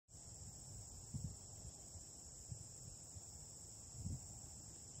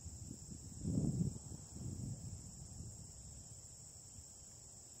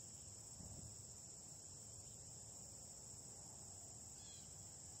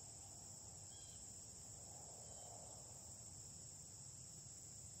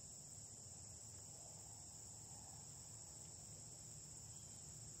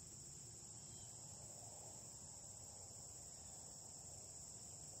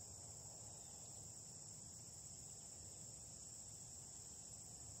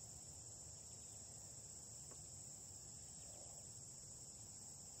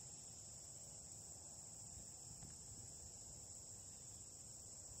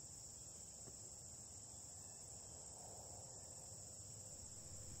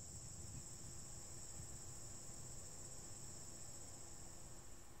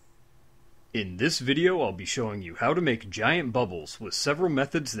In this video, I'll be showing you how to make giant bubbles with several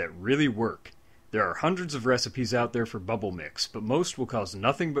methods that really work. There are hundreds of recipes out there for bubble mix, but most will cause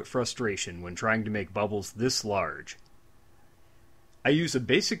nothing but frustration when trying to make bubbles this large. I use a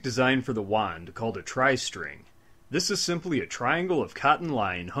basic design for the wand called a tri-string. This is simply a triangle of cotton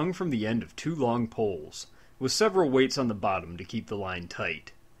line hung from the end of two long poles, with several weights on the bottom to keep the line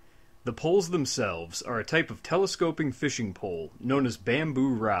tight. The poles themselves are a type of telescoping fishing pole known as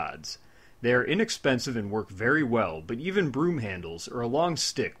bamboo rods. They are inexpensive and work very well, but even broom handles or a long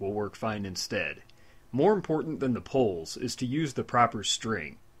stick will work fine instead. More important than the poles is to use the proper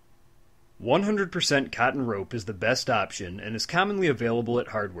string. 100% cotton rope is the best option and is commonly available at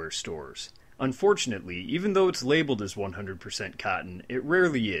hardware stores. Unfortunately, even though it's labeled as 100% cotton, it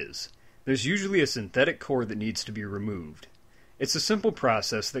rarely is. There's usually a synthetic core that needs to be removed. It's a simple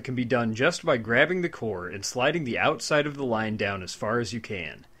process that can be done just by grabbing the core and sliding the outside of the line down as far as you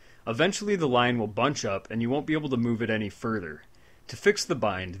can. Eventually the line will bunch up and you won't be able to move it any further. To fix the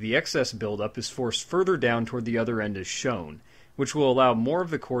bind, the excess buildup is forced further down toward the other end as shown, which will allow more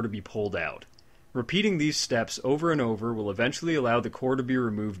of the core to be pulled out. Repeating these steps over and over will eventually allow the core to be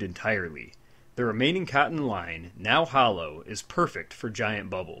removed entirely. The remaining cotton line, now hollow, is perfect for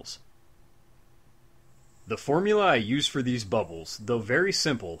giant bubbles. The formula I use for these bubbles, though very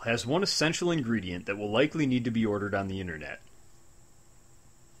simple, has one essential ingredient that will likely need to be ordered on the internet.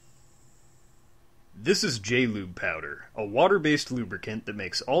 This is J-Lube powder, a water-based lubricant that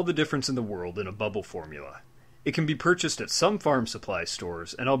makes all the difference in the world in a bubble formula. It can be purchased at some farm supply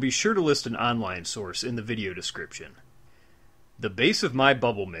stores, and I'll be sure to list an online source in the video description. The base of my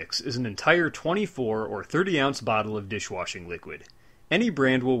bubble mix is an entire 24 or 30 ounce bottle of dishwashing liquid. Any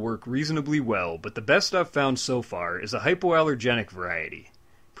brand will work reasonably well, but the best I've found so far is a hypoallergenic variety.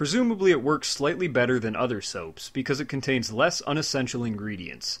 Presumably it works slightly better than other soaps because it contains less unessential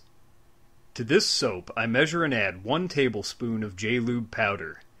ingredients. To this soap, I measure and add 1 tablespoon of J-Lube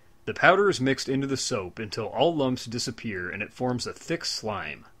powder. The powder is mixed into the soap until all lumps disappear and it forms a thick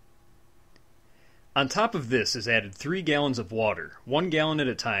slime. On top of this is added 3 gallons of water, 1 gallon at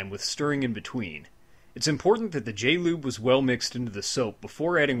a time with stirring in between. It's important that the J-Lube was well mixed into the soap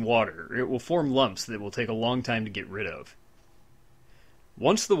before adding water, or it will form lumps that will take a long time to get rid of.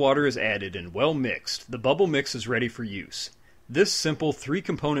 Once the water is added and well mixed, the bubble mix is ready for use. This simple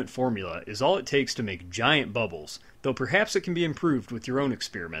 3-component formula is all it takes to make giant bubbles, though perhaps it can be improved with your own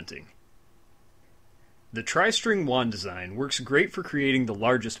experimenting. The tri-string wand design works great for creating the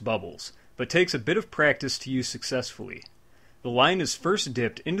largest bubbles, but takes a bit of practice to use successfully. The line is first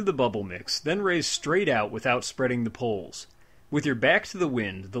dipped into the bubble mix, then raised straight out without spreading the poles. With your back to the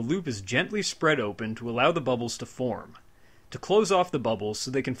wind, the loop is gently spread open to allow the bubbles to form. To close off the bubbles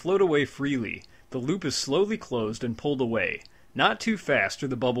so they can float away freely, the loop is slowly closed and pulled away. Not too fast or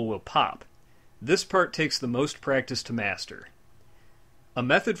the bubble will pop. This part takes the most practice to master. A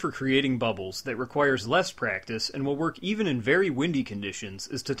method for creating bubbles that requires less practice and will work even in very windy conditions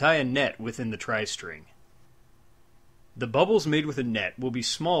is to tie a net within the tri-string. The bubbles made with a net will be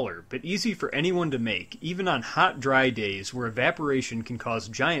smaller but easy for anyone to make, even on hot, dry days where evaporation can cause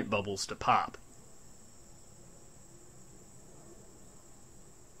giant bubbles to pop.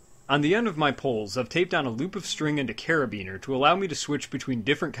 On the end of my poles, I've taped on a loop of string and a carabiner to allow me to switch between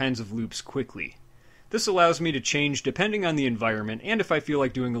different kinds of loops quickly. This allows me to change depending on the environment and if I feel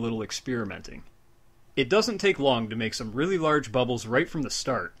like doing a little experimenting. It doesn't take long to make some really large bubbles right from the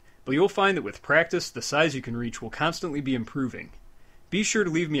start, but you'll find that with practice, the size you can reach will constantly be improving. Be sure to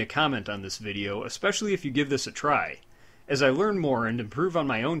leave me a comment on this video, especially if you give this a try. As I learn more and improve on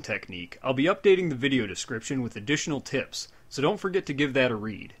my own technique, I'll be updating the video description with additional tips, so don't forget to give that a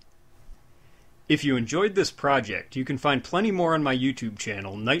read. If you enjoyed this project, you can find plenty more on my YouTube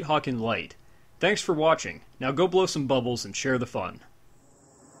channel, NightHawkInLight. Thanks for watching. Now go blow some bubbles and share the fun.